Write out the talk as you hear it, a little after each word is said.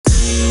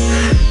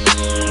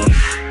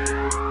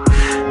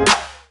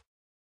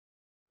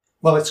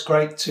Well, it's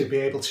great to be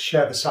able to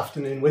share this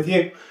afternoon with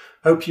you.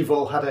 Hope you've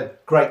all had a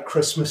great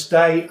Christmas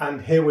day,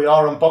 and here we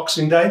are on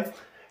Boxing Day.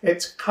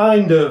 It's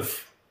kind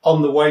of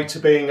on the way to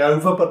being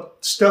over, but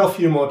still a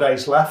few more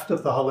days left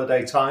of the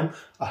holiday time.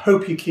 I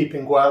hope you're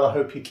keeping well. I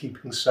hope you're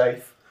keeping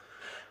safe.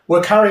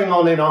 We're carrying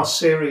on in our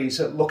series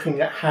at looking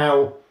at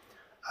how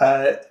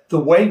the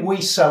way we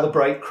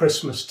celebrate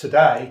Christmas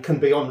today can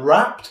be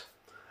unwrapped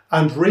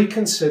and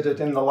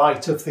reconsidered in the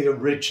light of the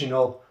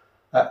original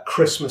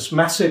Christmas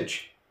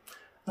message.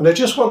 And I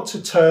just want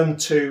to turn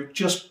to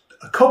just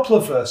a couple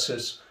of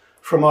verses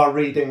from our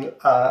reading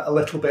a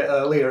little bit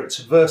earlier. It's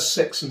verse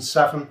 6 and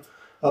 7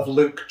 of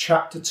Luke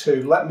chapter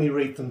 2. Let me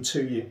read them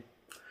to you.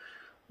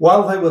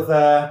 While they were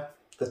there,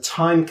 the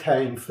time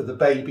came for the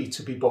baby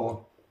to be born,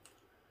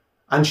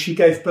 and she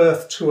gave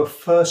birth to a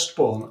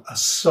firstborn, a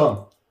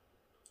son.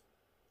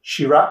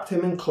 She wrapped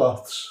him in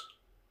cloths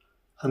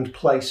and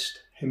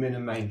placed him in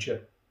a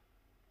manger.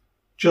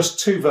 Just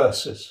two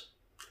verses,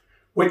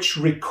 which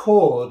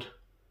record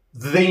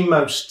the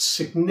most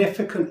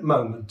significant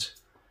moment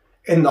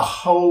in the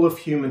whole of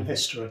human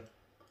history.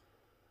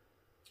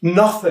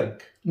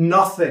 Nothing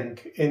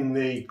in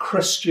the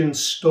Christian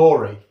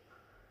story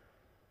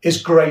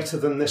is greater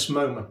than this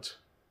moment.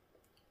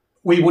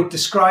 We would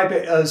describe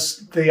it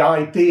as the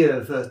idea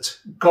that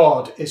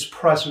God is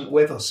present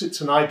with us.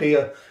 It's an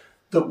idea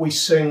that we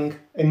sing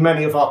in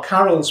many of our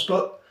carols,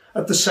 but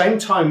at the same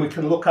time we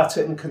can look at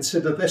it and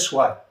consider this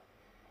way.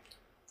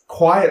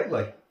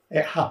 Quietly,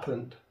 it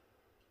happened,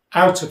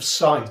 out of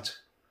sight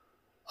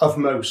of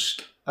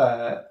most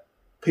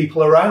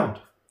people around.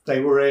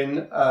 They were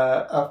in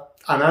an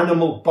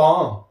animal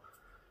barn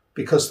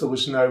because there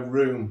was no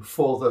room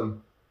for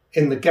them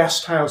in the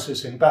guest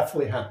houses in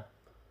Bethlehem.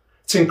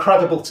 It's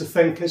incredible to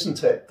think,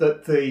 isn't it,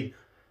 that the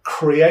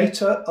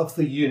creator of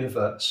the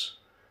universe,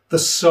 the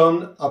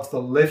Son of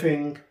the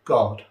living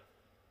God,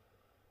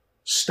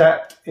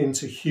 stepped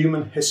into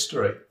human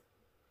history,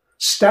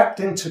 stepped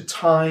into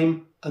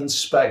time and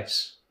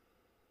space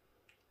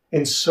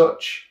in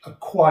such a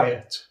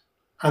quiet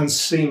and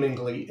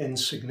seemingly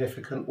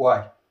insignificant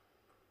way.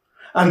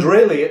 And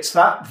really, it's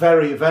that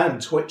very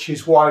event which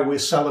is why we're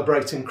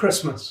celebrating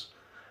Christmas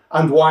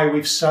and why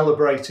we've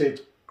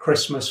celebrated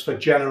Christmas for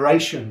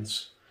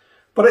generations.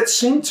 But it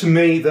seemed to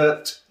me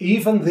that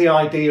even the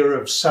idea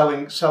of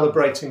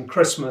celebrating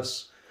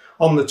Christmas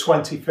on the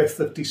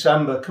 25th of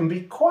December can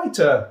be quite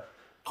a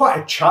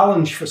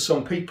challenge for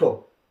some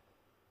people.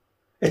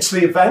 It's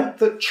the event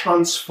that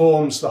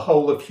transforms the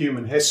whole of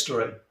human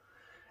history.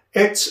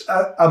 It's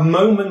a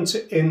moment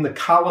in the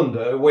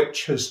calendar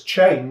which has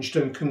changed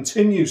and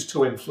continues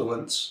to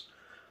influence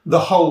the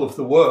whole of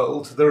the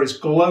world. There is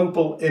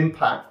global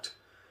impact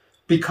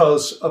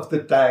because of the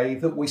day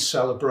that we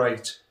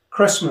celebrate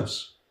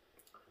Christmas.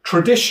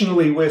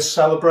 Traditionally, we're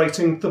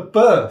celebrating the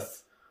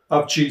birth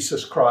of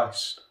Jesus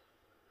Christ.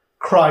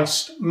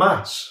 Christ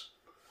Mass,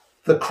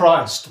 the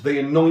Christ, the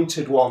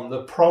anointed one,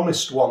 the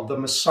promised one, the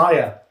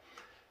Messiah,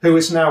 who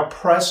is now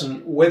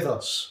present with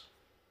us.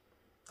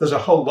 There's a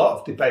whole lot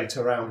of debate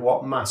around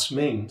what Mass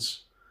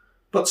means,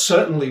 but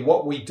certainly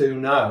what we do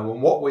know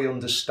and what we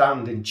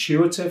understand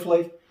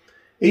intuitively,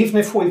 even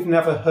if we've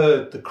never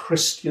heard the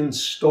Christian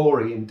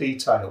story in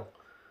detail,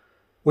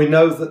 we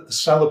know that the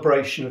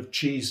celebration of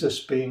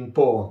Jesus being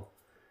born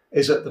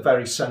is at the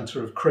very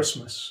centre of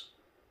Christmas.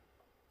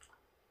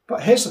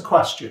 But here's the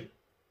question.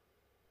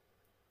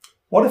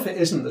 What if it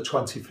isn't the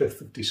 25th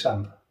of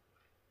December?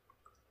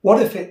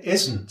 What if it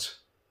isn't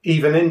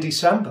even in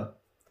December?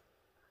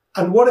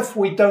 And what if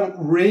we don't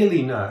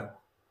really know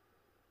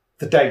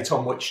the date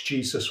on which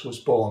Jesus was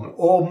born?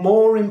 Or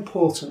more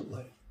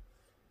importantly,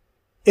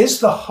 is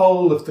the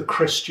whole of the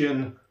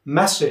Christian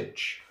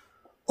message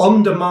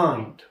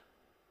undermined,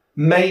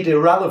 made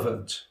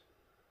irrelevant,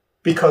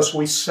 because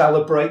we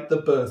celebrate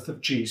the birth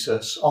of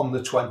Jesus on the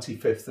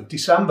 25th of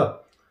December?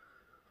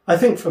 I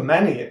think for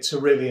many it's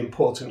a really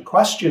important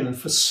question, and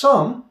for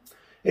some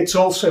it's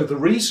also the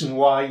reason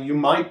why you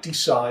might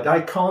decide,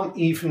 I can't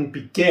even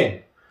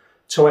begin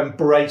to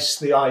embrace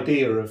the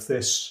idea of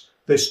this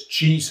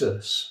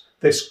Jesus,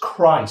 this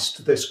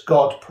Christ, this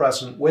God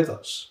present with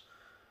us,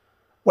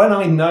 when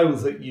I know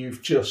that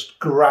you've just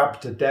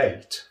grabbed a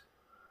date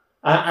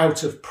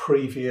out of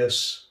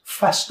previous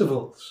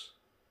festivals.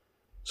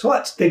 So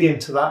let's dig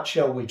into that,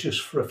 shall we, just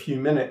for a few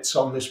minutes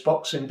on this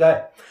Boxing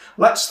Day.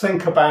 Let's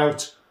think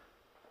about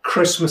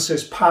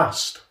Christmases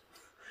past.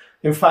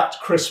 In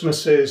fact,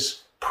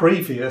 Christmases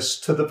previous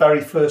to the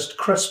very first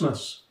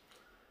Christmas.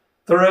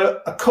 There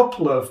are a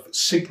couple of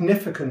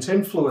significant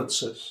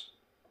influences.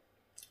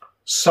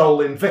 Sol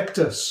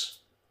Invictus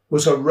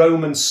was a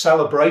Roman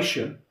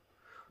celebration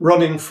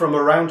running from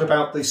around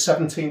about the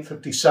 17th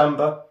of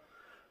December,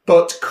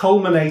 but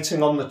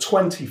culminating on the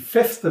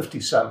 25th of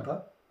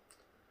December,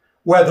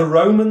 where the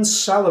Romans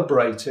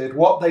celebrated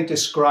what they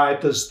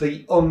described as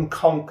the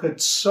unconquered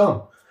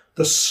sun,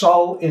 the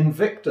Sol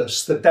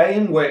Invictus, the day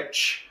in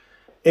which,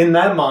 in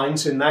their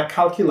minds, in their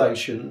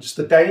calculations,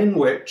 the day in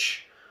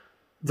which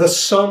the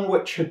sun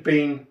which had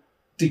been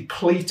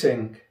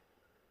depleting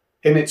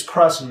in its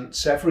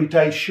presence every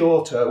day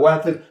shorter, where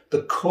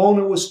the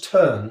corner was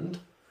turned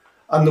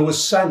and there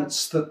was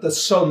sense that the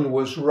sun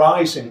was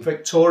rising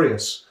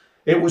victorious.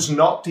 It was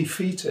not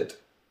defeated.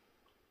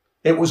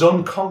 It was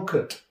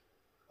unconquered.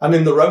 And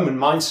in the Roman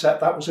mindset,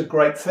 that was a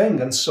great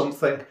thing and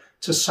something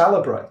to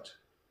celebrate.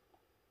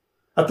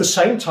 At the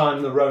same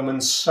time, the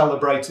Romans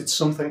celebrated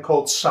something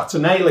called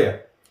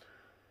Saturnalia.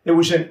 It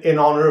was in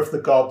honour of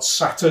the god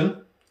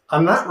Saturn,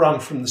 and that ran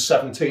from the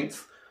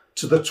 17th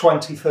to the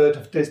 23rd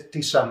of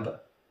December.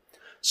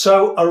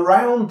 So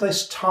around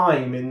this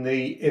time in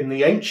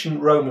the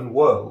ancient Roman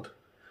world,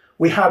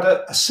 we had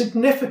a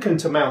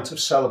significant amount of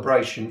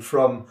celebration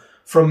from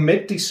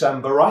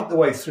mid-December right the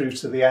way through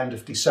to the end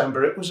of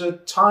December. It was a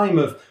time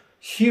of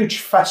huge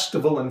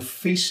festival and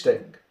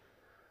feasting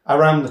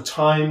around the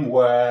time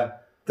where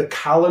the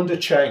calendar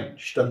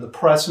changed and the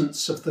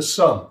presence of the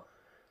sun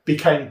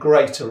became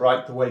greater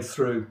right the way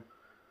through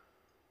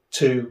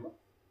to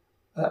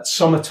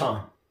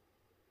summertime.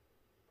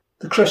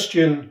 The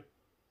Christian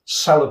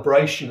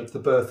celebration of the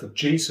birth of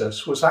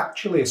Jesus was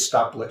actually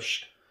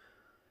established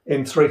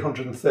in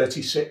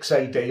 336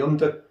 AD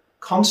under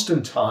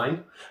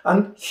Constantine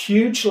and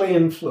hugely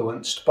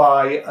influenced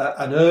by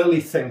an early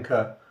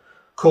thinker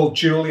called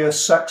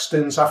Julius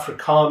Sextans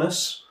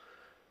Africanus,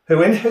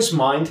 who in his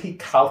mind he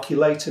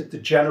calculated the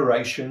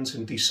generations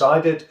and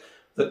decided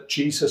that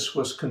Jesus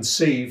was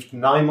conceived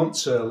 9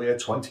 months earlier,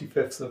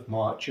 25th of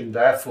March, and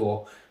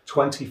therefore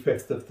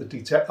 25th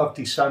of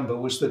December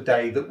was the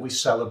day that we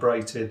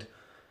celebrated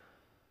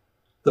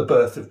the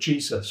birth of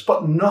Jesus.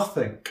 But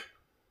nothing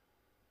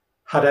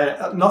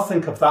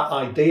of that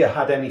idea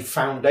had any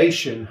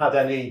foundation, had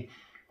any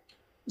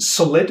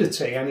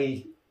solidity,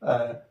 any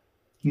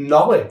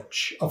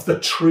knowledge of the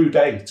true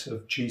date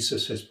of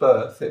Jesus'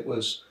 birth. It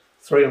was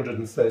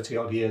 330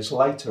 odd years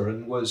later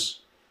and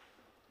was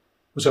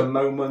a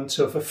moment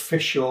of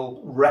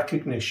official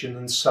recognition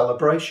and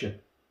celebration.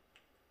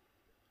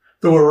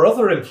 There were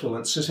other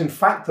influences. In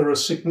fact, there are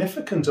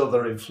significant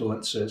other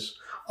influences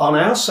on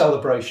our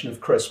celebration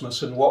of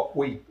Christmas and what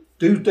we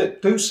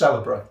do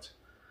celebrate.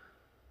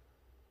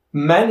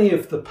 Many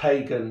of the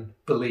pagan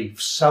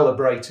beliefs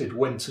celebrated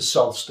winter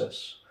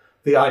solstice,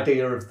 the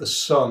idea of the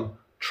sun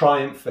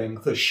triumphing,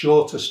 the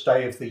shortest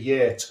day of the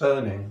year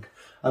turning,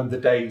 and the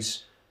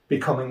days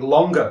becoming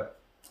longer.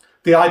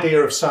 The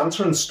idea of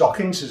Santa and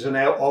stockings is an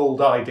old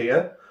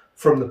idea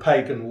from the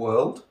pagan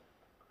world,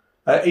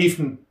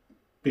 even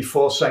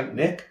before St.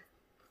 Nick.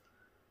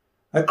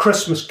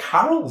 Christmas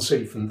carols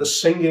even, the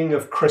singing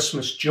of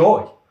Christmas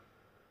joy,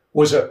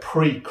 was a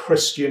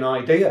pre-Christian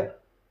idea.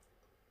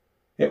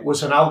 It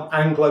was an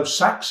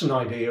Anglo-Saxon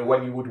idea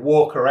when you would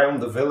walk around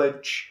the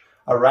village,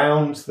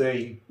 around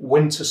the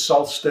winter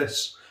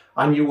solstice,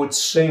 and you would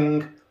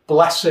sing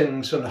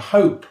blessings and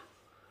hope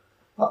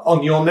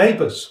on your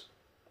neighbours.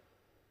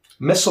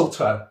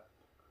 Mistletoe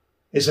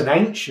is an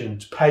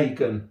ancient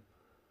pagan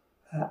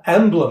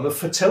emblem of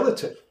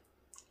fertility,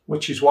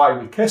 which is why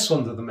we kiss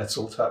under the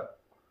mistletoe.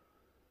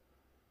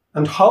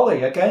 And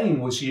holly,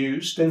 again, was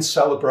used in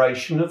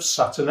celebration of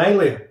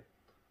Saturnalia.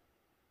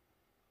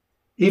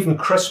 Even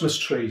Christmas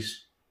tree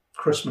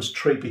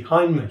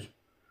behind me,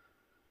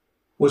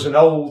 was an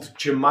old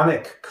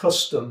Germanic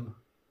custom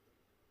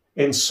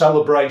in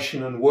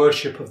celebration and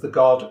worship of the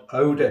god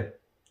Odin.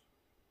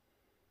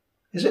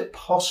 Is it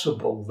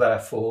possible,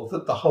 therefore,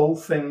 that the whole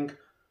thing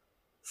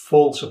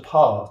falls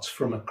apart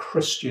from a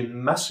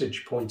Christian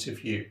message point of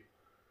view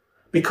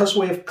because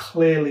we have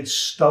clearly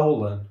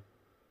stolen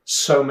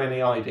so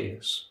many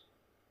ideas?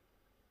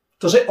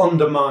 Does it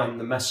undermine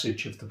the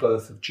message of the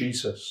birth of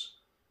Jesus?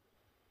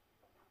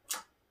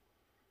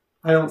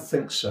 I don't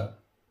think so.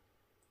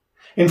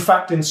 In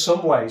fact, in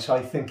some ways,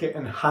 I think it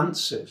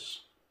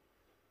enhances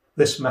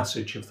this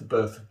message of the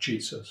birth of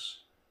Jesus.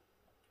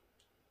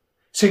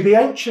 See, the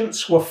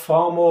ancients were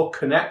far more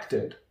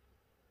connected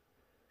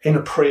in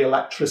a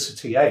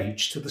pre-electricity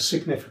age to the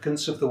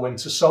significance of the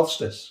winter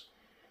solstice.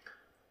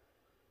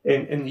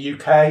 In the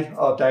UK,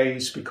 our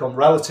days become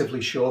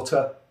relatively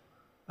shorter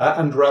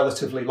and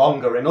relatively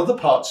longer. In other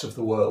parts of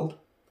the world,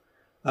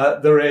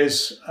 there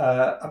is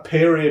a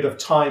period of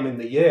time in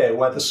the year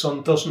where the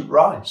sun doesn't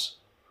rise,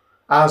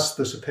 as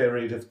there's a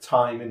period of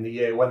time in the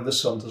year when the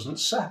sun doesn't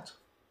set.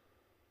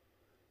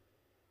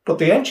 But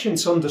the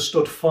ancients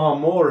understood far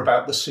more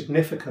about the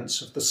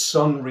significance of the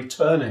sun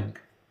returning.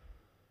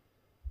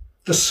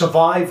 The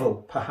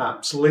survival,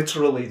 perhaps,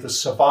 literally the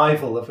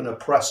survival of an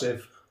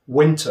oppressive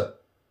winter.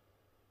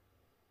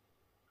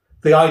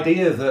 The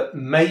idea that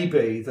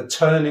maybe the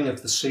turning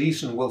of the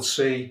season will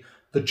see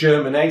the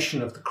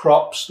germination of the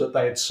crops that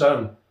they had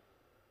sown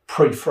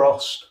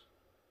pre-frost.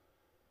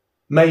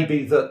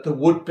 Maybe that there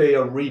would be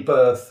a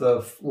rebirth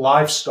of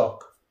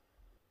livestock.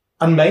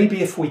 And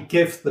maybe if we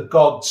give the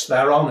gods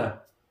their honour,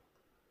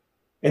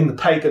 in the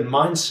pagan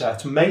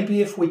mindset, maybe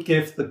if we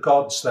give the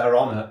gods their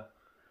honour,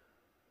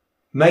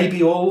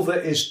 maybe all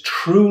that is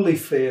truly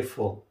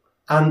fearful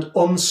and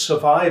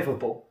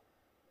unsurvivable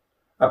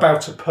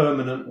about a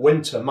permanent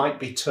winter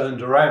might be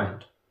turned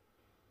around.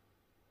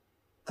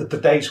 that the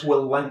days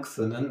will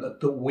lengthen and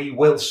that we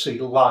will see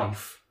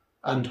life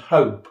and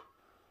hope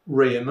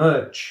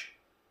re-emerge.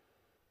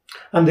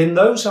 And in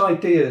those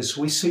ideas,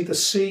 we see the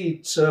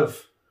seeds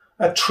of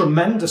a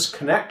tremendous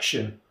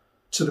connection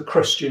to the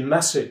Christian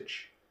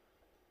message.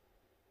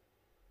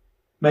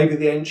 Maybe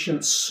the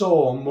ancients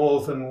saw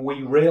more than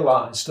we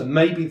realized, and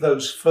maybe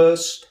those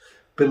first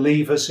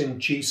believers in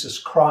Jesus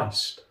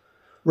Christ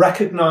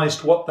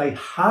recognized what they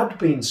had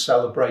been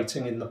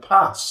celebrating in the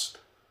past,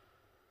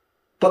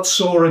 but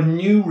saw a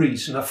new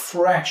reason, a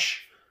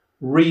fresh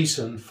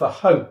reason for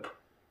hope,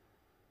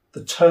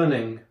 the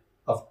turning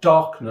of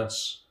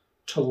darkness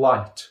to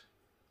light.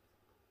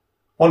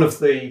 One of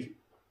the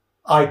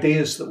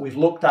ideas that we've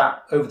looked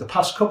at over the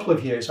past couple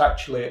of years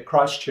actually at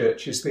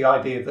Christchurch is the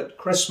idea that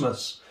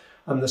Christmas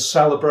and the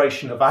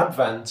celebration of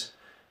Advent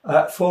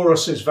for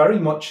us is very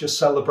much a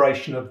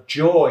celebration of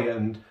joy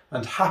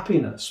and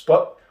happiness.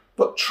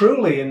 But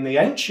truly in the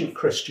ancient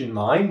Christian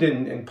mind,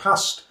 in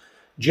past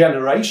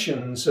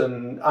generations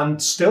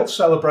and still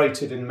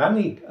celebrated in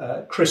many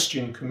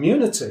Christian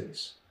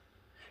communities,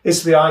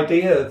 is the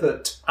idea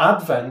that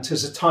Advent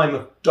is a time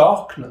of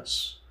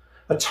darkness,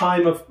 a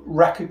time of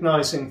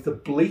recognizing the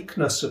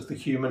bleakness of the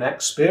human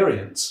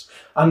experience.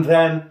 And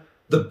then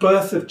the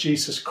birth of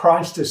Jesus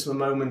Christ is the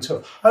moment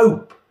of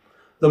hope,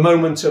 the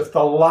moment of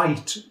the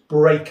light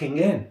breaking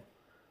in,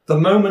 the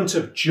moment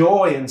of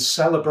joy and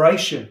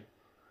celebration,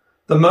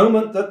 the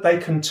moment that they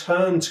can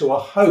turn to a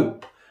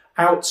hope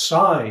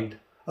outside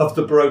of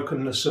the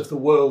brokenness of the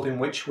world in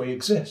which we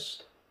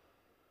exist.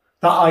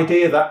 That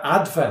idea that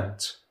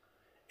Advent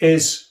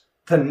is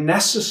the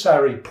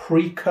necessary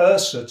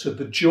precursor to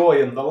the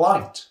joy and the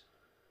light,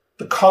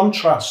 the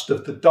contrast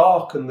of the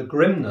dark and the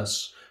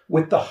grimness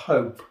with the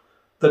hope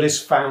that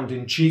is found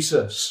in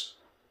Jesus.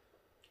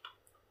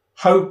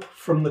 Hope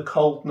from the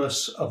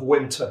coldness of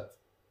winter.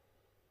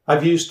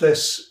 I've used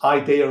this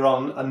idea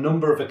on a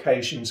number of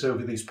occasions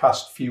over these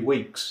past few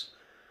weeks.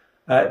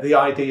 The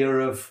idea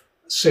of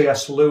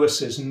C.S.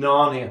 Lewis's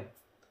Narnia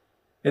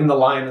in The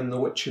Lion and the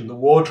Witch and the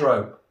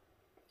Wardrobe.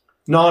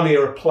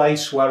 Narnia, a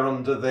place where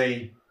under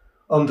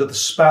the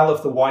spell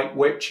of the White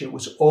Witch, it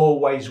was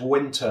always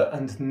winter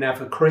and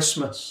never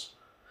Christmas.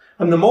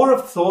 And the more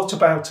I've thought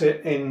about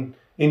it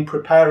in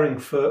preparing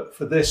for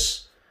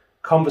this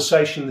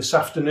conversation this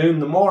afternoon,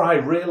 the more I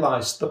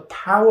realised the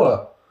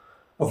power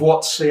of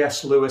what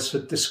C.S. Lewis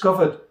had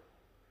discovered.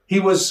 He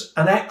was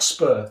an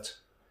expert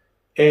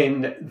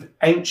in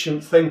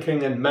ancient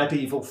thinking and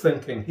medieval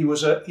thinking. He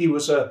was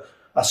a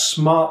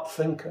smart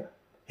thinker.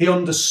 He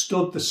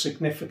understood the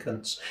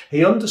significance.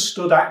 He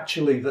understood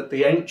actually that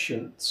the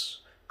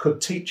ancients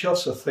could teach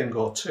us a thing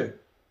or two.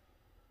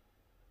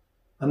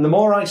 And the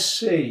more I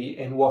see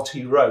in what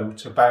he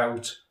wrote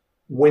about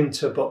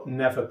winter but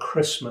never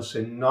Christmas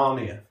in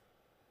Narnia,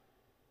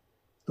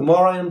 the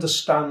more I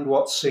understand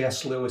what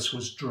C.S. Lewis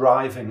was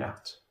driving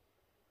at.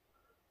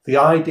 The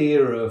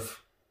idea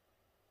of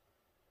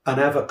an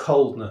ever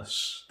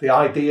coldness, the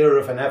idea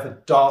of an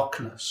ever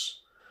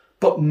darkness,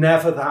 but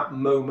never that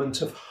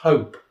moment of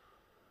hope.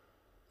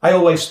 I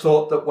always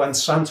thought that when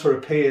Santa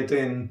appeared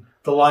in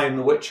The Lion,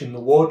 the Witch and the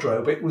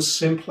Wardrobe, it was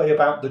simply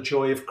about the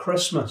joy of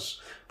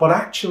Christmas. But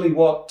actually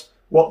what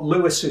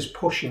Lewis is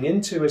pushing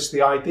into is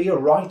the idea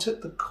right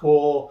at the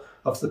core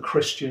of the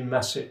Christian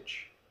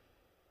message,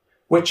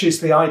 which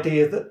is the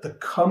idea that the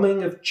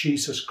coming of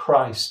Jesus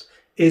Christ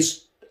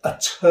is a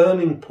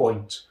turning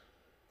point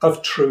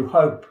of true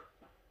hope.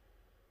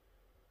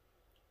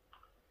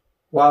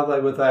 While they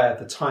were there,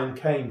 the time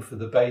came for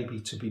the baby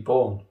to be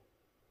born.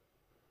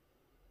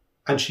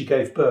 And she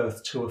gave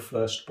birth to a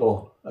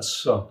firstborn, a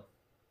son.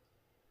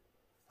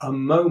 A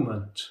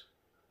moment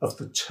of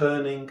the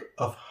turning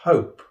of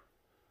hope.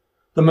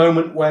 The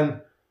moment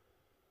when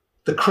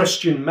the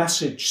Christian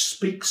message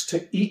speaks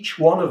to each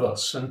one of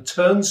us and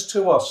turns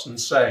to us and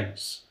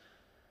says,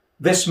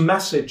 this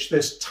message,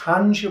 this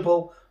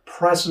tangible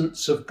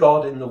presence of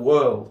God in the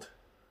world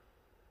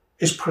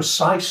is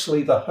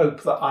precisely the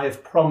hope that I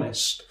have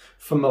promised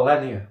for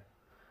millennia.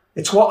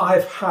 It's what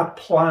I've had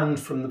planned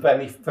from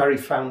the very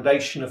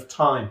foundation of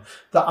time,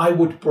 that I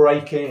would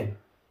break in,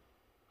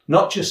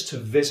 not just to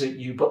visit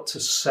you, but to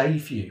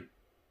save you,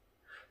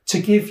 to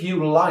give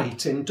you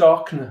light in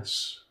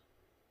darkness,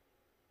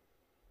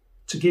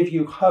 to give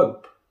you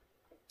hope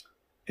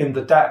in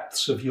the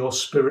depths of your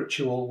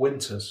spiritual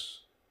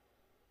winters.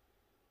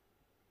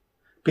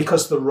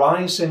 Because the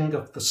rising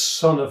of the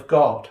Son of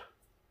God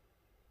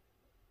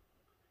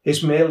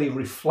is merely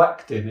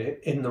reflected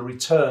in the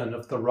return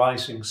of the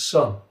rising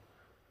sun,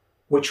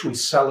 which we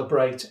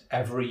celebrate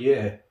every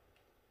year.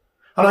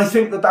 And I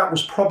think that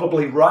was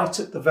probably right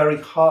at the very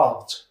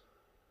heart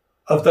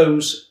of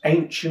those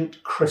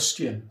ancient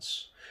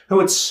Christians who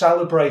had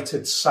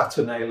celebrated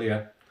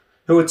Saturnalia,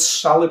 who had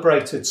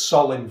celebrated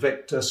Sol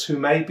Invictus, who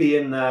maybe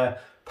in their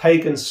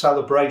pagan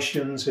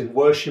celebrations in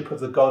worship of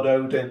the god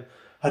Odin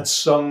had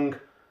sung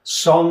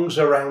songs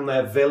around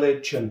their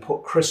village and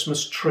put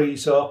Christmas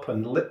trees up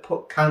and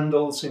put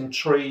candles in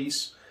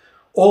trees.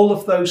 All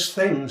of those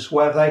things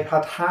where they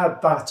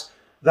had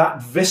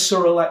that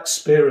visceral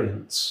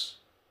experience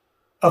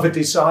of a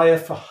desire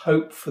for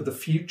hope for the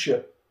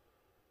future.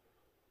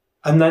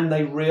 And then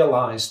they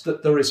realised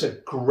that there is a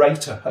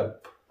greater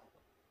hope.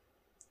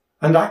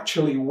 And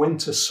actually,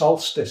 winter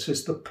solstice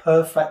is the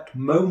perfect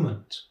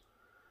moment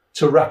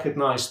to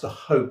recognise the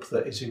hope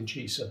that is in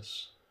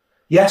Jesus.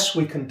 Yes,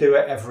 we can do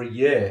it every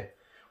year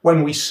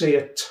when we see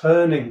a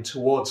turning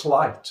towards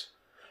light,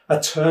 a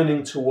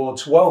turning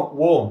towards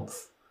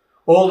warmth,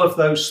 all of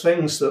those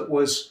things that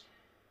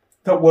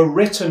were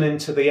written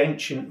into the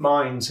ancient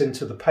minds,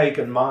 into the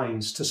pagan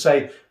minds, to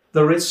say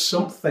there is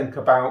something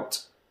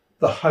about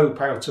the hope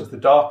out of the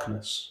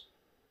darkness.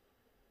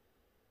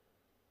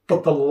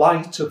 But the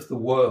light of the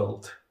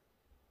world,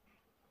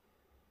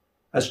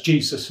 as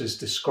Jesus is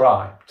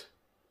described,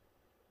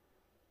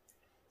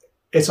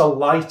 is a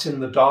light in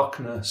the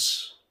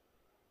darkness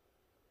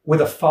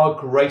with a far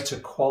greater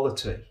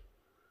quality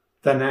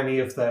than any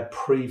of their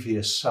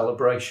previous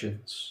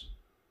celebrations.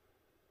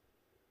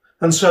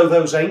 And so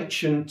those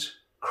ancient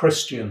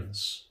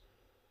Christians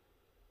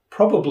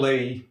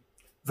probably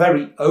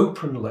very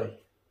openly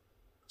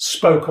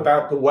spoke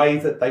about the way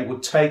that they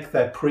would take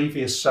their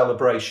previous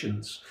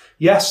celebrations.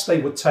 Yes,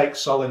 they would take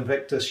Sol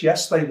Invictus.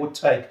 Yes, they would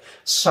take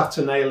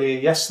Saturnalia.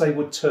 Yes, they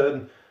would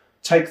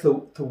take the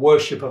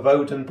worship of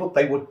Odin, but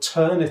they would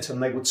turn it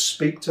and they would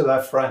speak to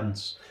their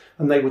friends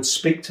and they would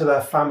speak to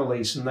their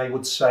families and they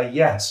would say,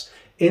 yes,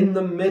 in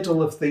the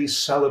middle of these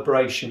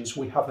celebrations,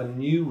 we have a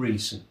new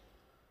reason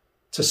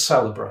to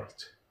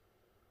celebrate.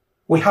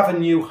 We have a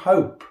new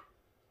hope.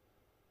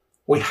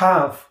 We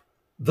have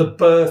the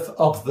birth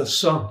of the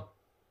Son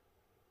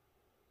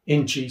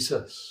in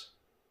Jesus.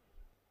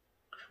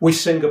 We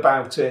sing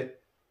about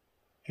it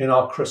in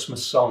our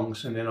Christmas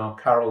songs and in our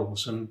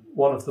carols, and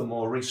one of the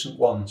more recent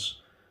ones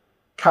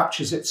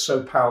captures it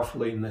so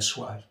powerfully in this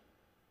way.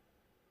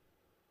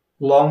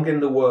 Long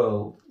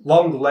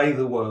lay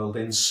the world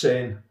in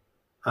sin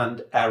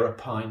and error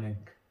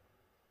pining.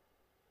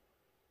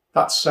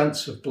 That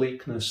sense of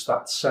bleakness,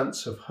 that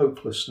sense of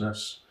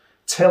hopelessness,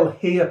 till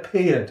he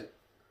appeared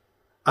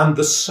and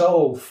the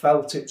soul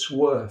felt its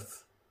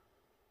worth.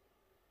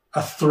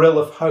 A thrill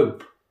of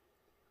hope.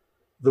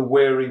 The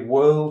weary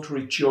world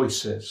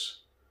rejoices.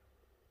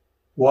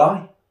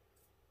 Why?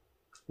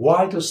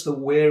 Why does the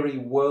weary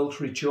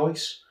world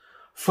rejoice?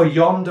 For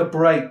yonder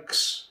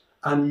breaks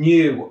a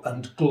new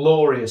and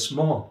glorious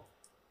morn.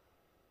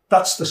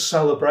 That's the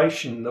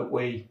celebration that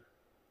we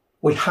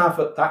have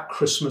at that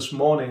Christmas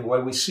morning,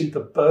 where we see the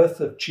birth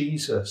of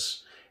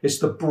Jesus is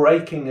the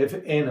breaking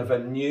in of a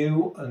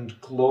new and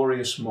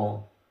glorious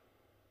morn.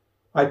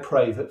 I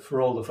pray that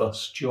for all of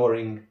us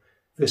during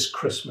this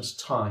Christmas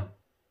time,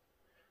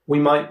 we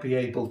might be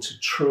able to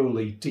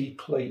truly,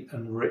 deeply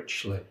and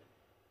richly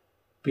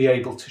be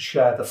able to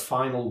share the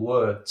final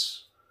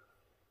words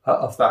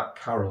of that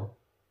carol.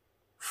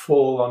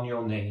 Fall on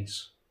your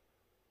knees.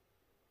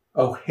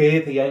 Oh,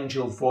 hear the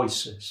angel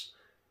voices.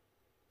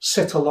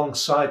 Sit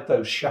alongside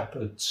those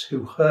shepherds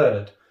who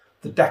heard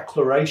the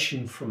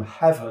declaration from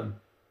heaven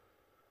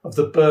of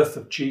the birth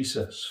of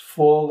Jesus.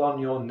 Fall on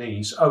your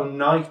knees. O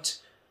night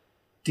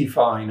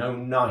divine, O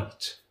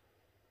night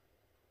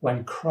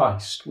when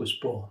Christ was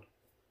born.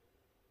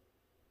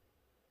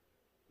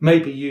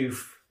 Maybe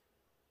you've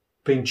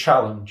been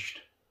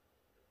challenged,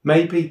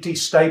 maybe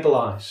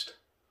destabilised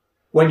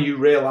when you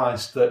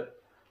realised that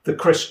the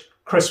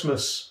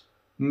Christmas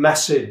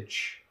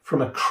message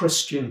from a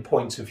Christian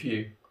point of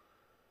view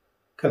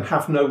can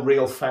have no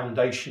real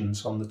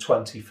foundations on the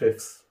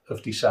 25th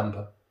of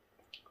December.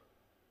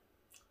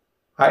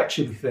 I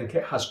actually think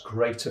it has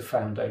greater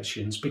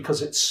foundations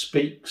because it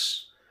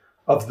speaks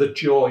of the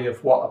joy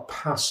of what a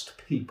past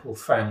people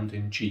found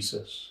in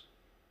Jesus.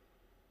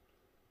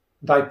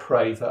 And I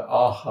pray that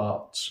our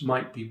hearts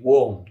might be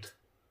warmed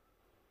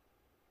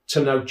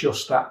to know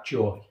just that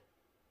joy,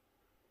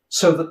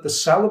 so that the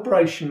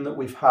celebration that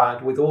we've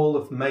had with all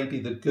of maybe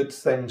the good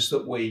things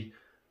that we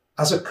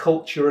as a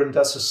culture and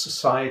as a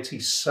society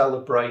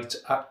celebrate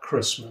at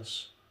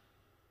Christmas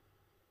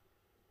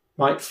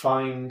might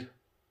find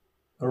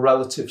a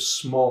relative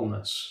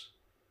smallness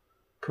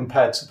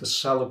compared to the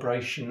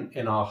celebration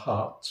in our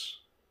hearts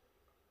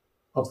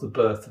of the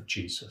birth of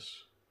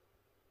Jesus.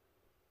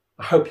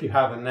 I hope you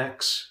have an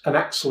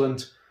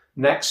excellent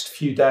next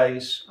few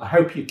days. I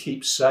hope you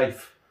keep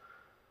safe,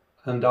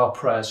 and our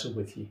prayers are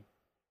with you.